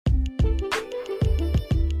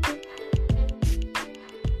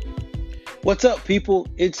What's up, people?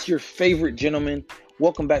 It's your favorite gentleman.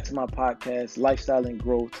 Welcome back to my podcast, Lifestyle and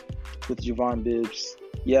Growth with Javon Bibbs.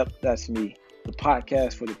 Yep, that's me, the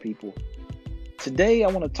podcast for the people. Today, I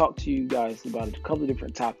want to talk to you guys about a couple of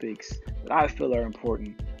different topics that I feel are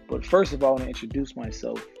important. But first of all, I want to introduce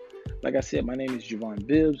myself. Like I said, my name is Javon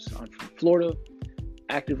Bibbs. I'm from Florida,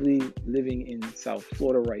 actively living in South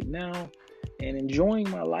Florida right now, and enjoying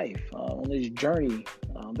my life on this journey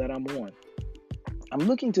that I'm on. I'm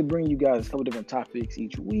looking to bring you guys a couple different topics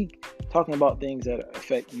each week, talking about things that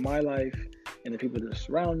affect my life and the people that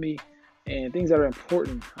surround me, and things that are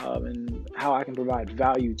important and how I can provide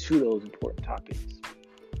value to those important topics.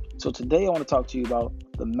 So today I want to talk to you about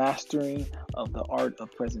the mastering of the art of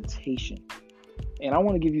presentation. And I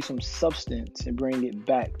want to give you some substance and bring it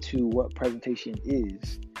back to what presentation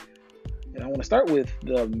is. And I want to start with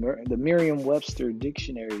the Merriam-Webster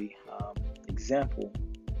dictionary example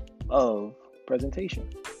of presentation.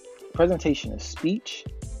 Presentation is speech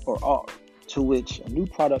or art to which a new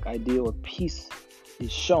product, idea, or piece is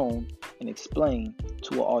shown and explained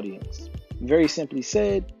to an audience. Very simply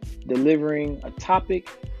said, delivering a topic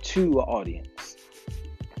to an audience.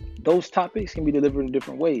 Those topics can be delivered in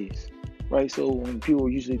different ways, right? So when people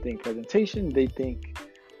usually think presentation, they think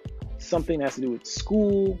something that has to do with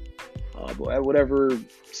school, whatever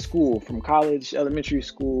school, from college, elementary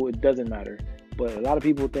school, it doesn't matter. But a lot of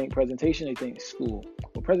people think presentation, they think school.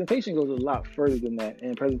 Well, presentation goes a lot further than that.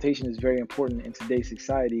 And presentation is very important in today's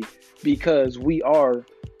society because we are,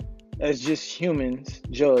 as just humans,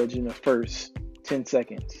 judged in the first 10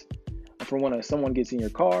 seconds. From when someone gets in your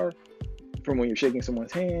car, from when you're shaking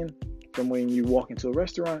someone's hand, from when you walk into a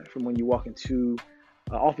restaurant, from when you walk into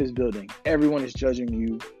an office building. Everyone is judging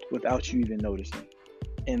you without you even noticing.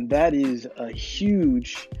 And that is a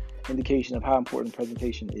huge indication of how important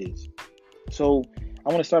presentation is. So I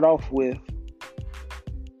want to start off with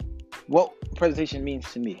what presentation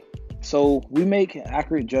means to me. So we make an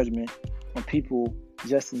accurate judgment on people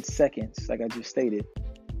just in seconds, like I just stated,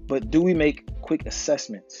 but do we make quick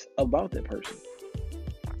assessments about that person?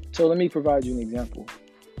 So let me provide you an example.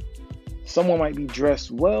 Someone might be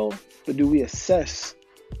dressed well, but do we assess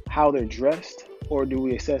how they're dressed or do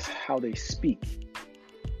we assess how they speak,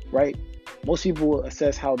 right? Most people will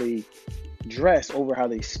assess how they dress over how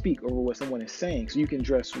they speak, over what someone is saying. So you can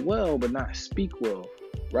dress well but not speak well,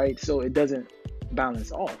 right? So it doesn't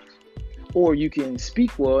balance off. Or you can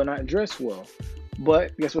speak well and not dress well.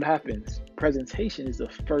 But guess what happens? Presentation is the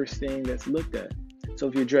first thing that's looked at. So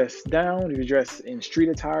if you're dressed down, if you're dressed in street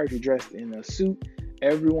attire, if you're dressed in a suit,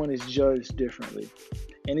 everyone is judged differently.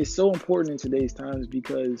 And it's so important in today's times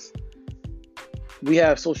because we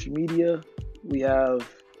have social media, we have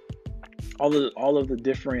all of the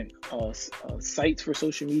different sites for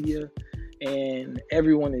social media, and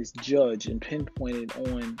everyone is judged and pinpointed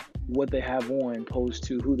on what they have on opposed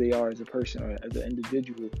to who they are as a person or as an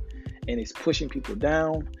individual. And it's pushing people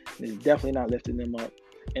down, and it's definitely not lifting them up.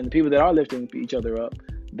 And the people that are lifting each other up,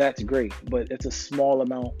 that's great, but it's a small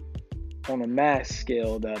amount on a mass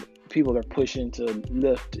scale that people are pushing to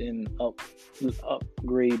lift and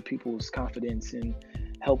upgrade people's confidence and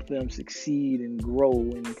help them succeed and grow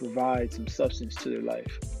and provide some substance to their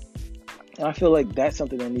life. And I feel like that's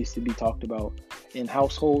something that needs to be talked about in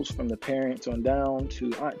households, from the parents on down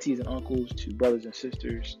to aunties and uncles to brothers and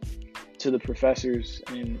sisters to the professors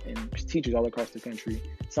and teachers all across the country.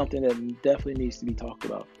 Something that definitely needs to be talked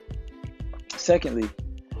about. Secondly,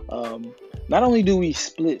 not only do we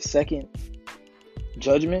split second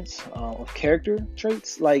judgments of character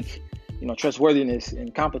traits like trustworthiness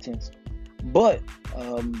and competence, but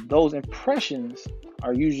those impressions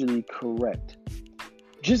are usually correct.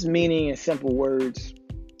 Just meaning in simple words,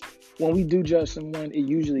 when we do judge someone, it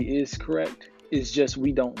usually is correct. It's just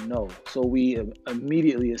we don't know. So we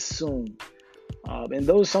immediately assume. And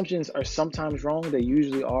those assumptions are sometimes wrong. They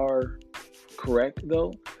usually are correct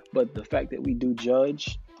though. But the fact that we do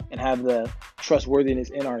judge and have the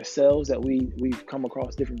trustworthiness in ourselves that we've come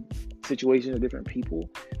across different situations or different people,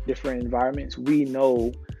 different environments, we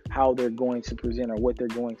know how they're going to present or what they're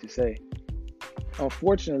going to say.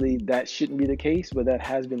 Unfortunately, that shouldn't be the case, but that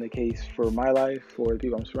has been the case for my life, for the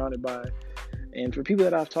people I'm surrounded by, and for people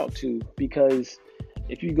that I've talked to. Because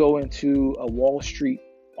if you go into a Wall Street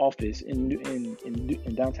office in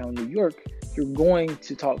downtown New York, you're going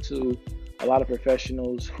to talk to a lot of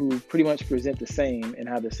professionals who pretty much present the same and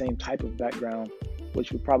have the same type of background,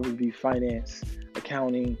 which would probably be finance,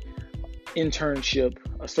 accounting, internship,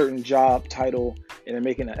 a certain job title, and they're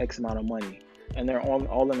making an X amount of money. And they're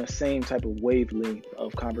all in the same type of wavelength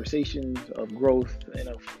of conversations, of growth, and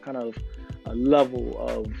of kind of a level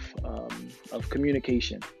of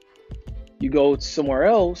communication. You go somewhere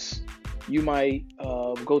else You might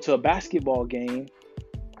go to a basketball game,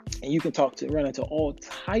 and you can run into all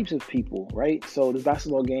types of people, right? So the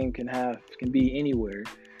basketball game can be anywhere,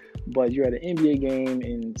 but you're at an NBA game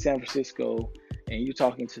in San Francisco, and you're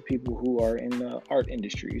talking to people who are in the art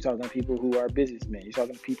industry. You're talking to people who are businessmen. You're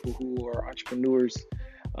talking to people who are entrepreneurs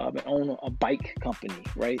and own a bike company,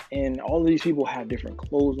 right? And all of these people have different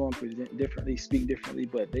clothes on, present differently, speak differently,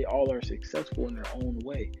 but they all are successful in their own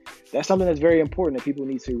way. That's something that's very important that people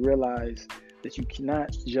need to realize, that you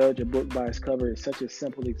cannot judge a book by its cover. It's such a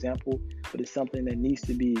simple example, but it's something that needs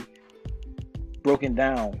to be broken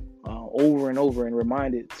down over and over and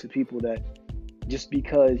reminded to people that just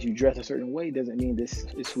because you dress a certain way doesn't mean this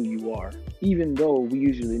is who you are, even though we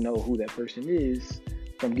usually know who that person is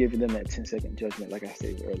from giving them that 10-second judgment, like I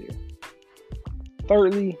said earlier.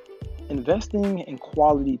 Thirdly, investing in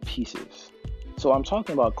quality pieces. So I'm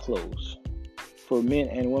talking about clothes for men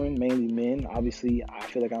and women, mainly men. Obviously, I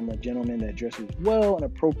feel like I'm a gentleman that dresses well and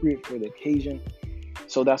appropriate for the occasion,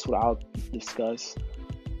 so that's what I'll discuss.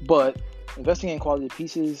 But investing in quality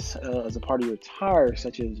pieces as a part of your attire,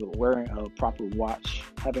 such as wearing a proper watch,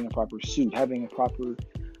 having a proper suit, having a proper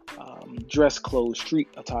dress clothes, street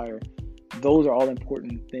attire, those are all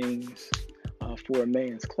important things for a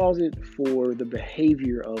man's closet, for the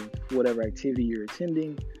behavior of whatever activity you're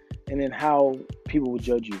attending, and then how people will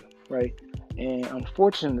judge you, right? And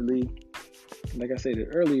unfortunately, like I said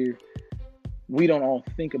earlier, we don't all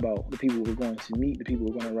think about the people we're going to meet, the people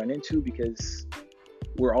we're going to run into, because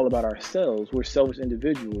we're all about ourselves. We're selfish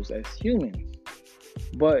individuals as humans.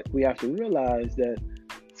 But we have to realize that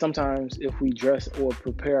sometimes if we dress or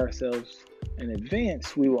prepare ourselves in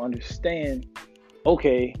advance, we will understand,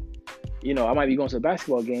 okay, I might be going to a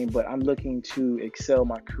basketball game, but I'm looking to excel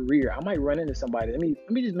my career. I might run into somebody. Let me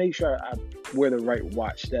just make sure I wear the right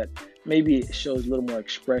watch, that maybe it shows a little more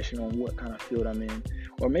expression on what kind of field I'm in.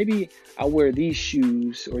 Or maybe I wear these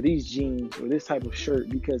shoes or these jeans or this type of shirt,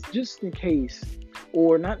 because just in case,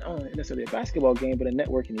 or not only necessarily a basketball game, but a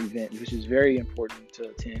networking event, which is very important to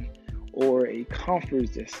attend, or a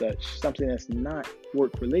conference as such, something that's not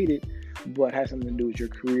work related, but has something to do with your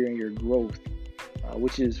career and your growth,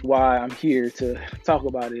 which is why I'm here to talk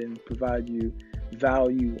about it and provide you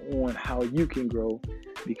value on how you can grow.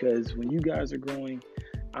 Because when you guys are growing,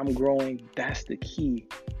 I'm growing, that's the key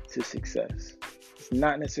to success. It's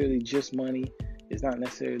not necessarily just money. It's not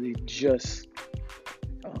necessarily just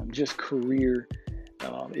career.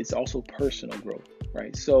 It's also personal growth,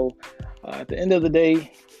 right? So at the end of the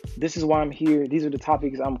day, this is why I'm here. These are the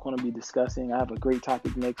topics I'm going to be discussing. I have a great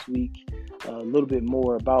topic next week, a little bit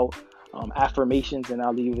more about affirmations, and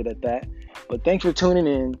I'll leave it at that. But thanks for tuning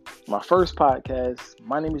in. My first podcast.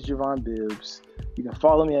 My name is Javon Bibbs. You can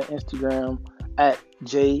follow me on Instagram at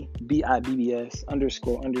JBIBBS__.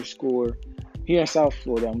 Here in South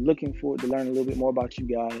Florida. I'm looking forward to learning a little bit more about you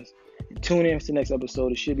guys. And tune in for the next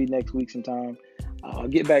episode. It should be next week sometime. I'll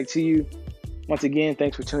get back to you. Once again,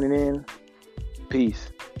 thanks for tuning in.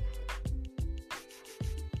 Peace.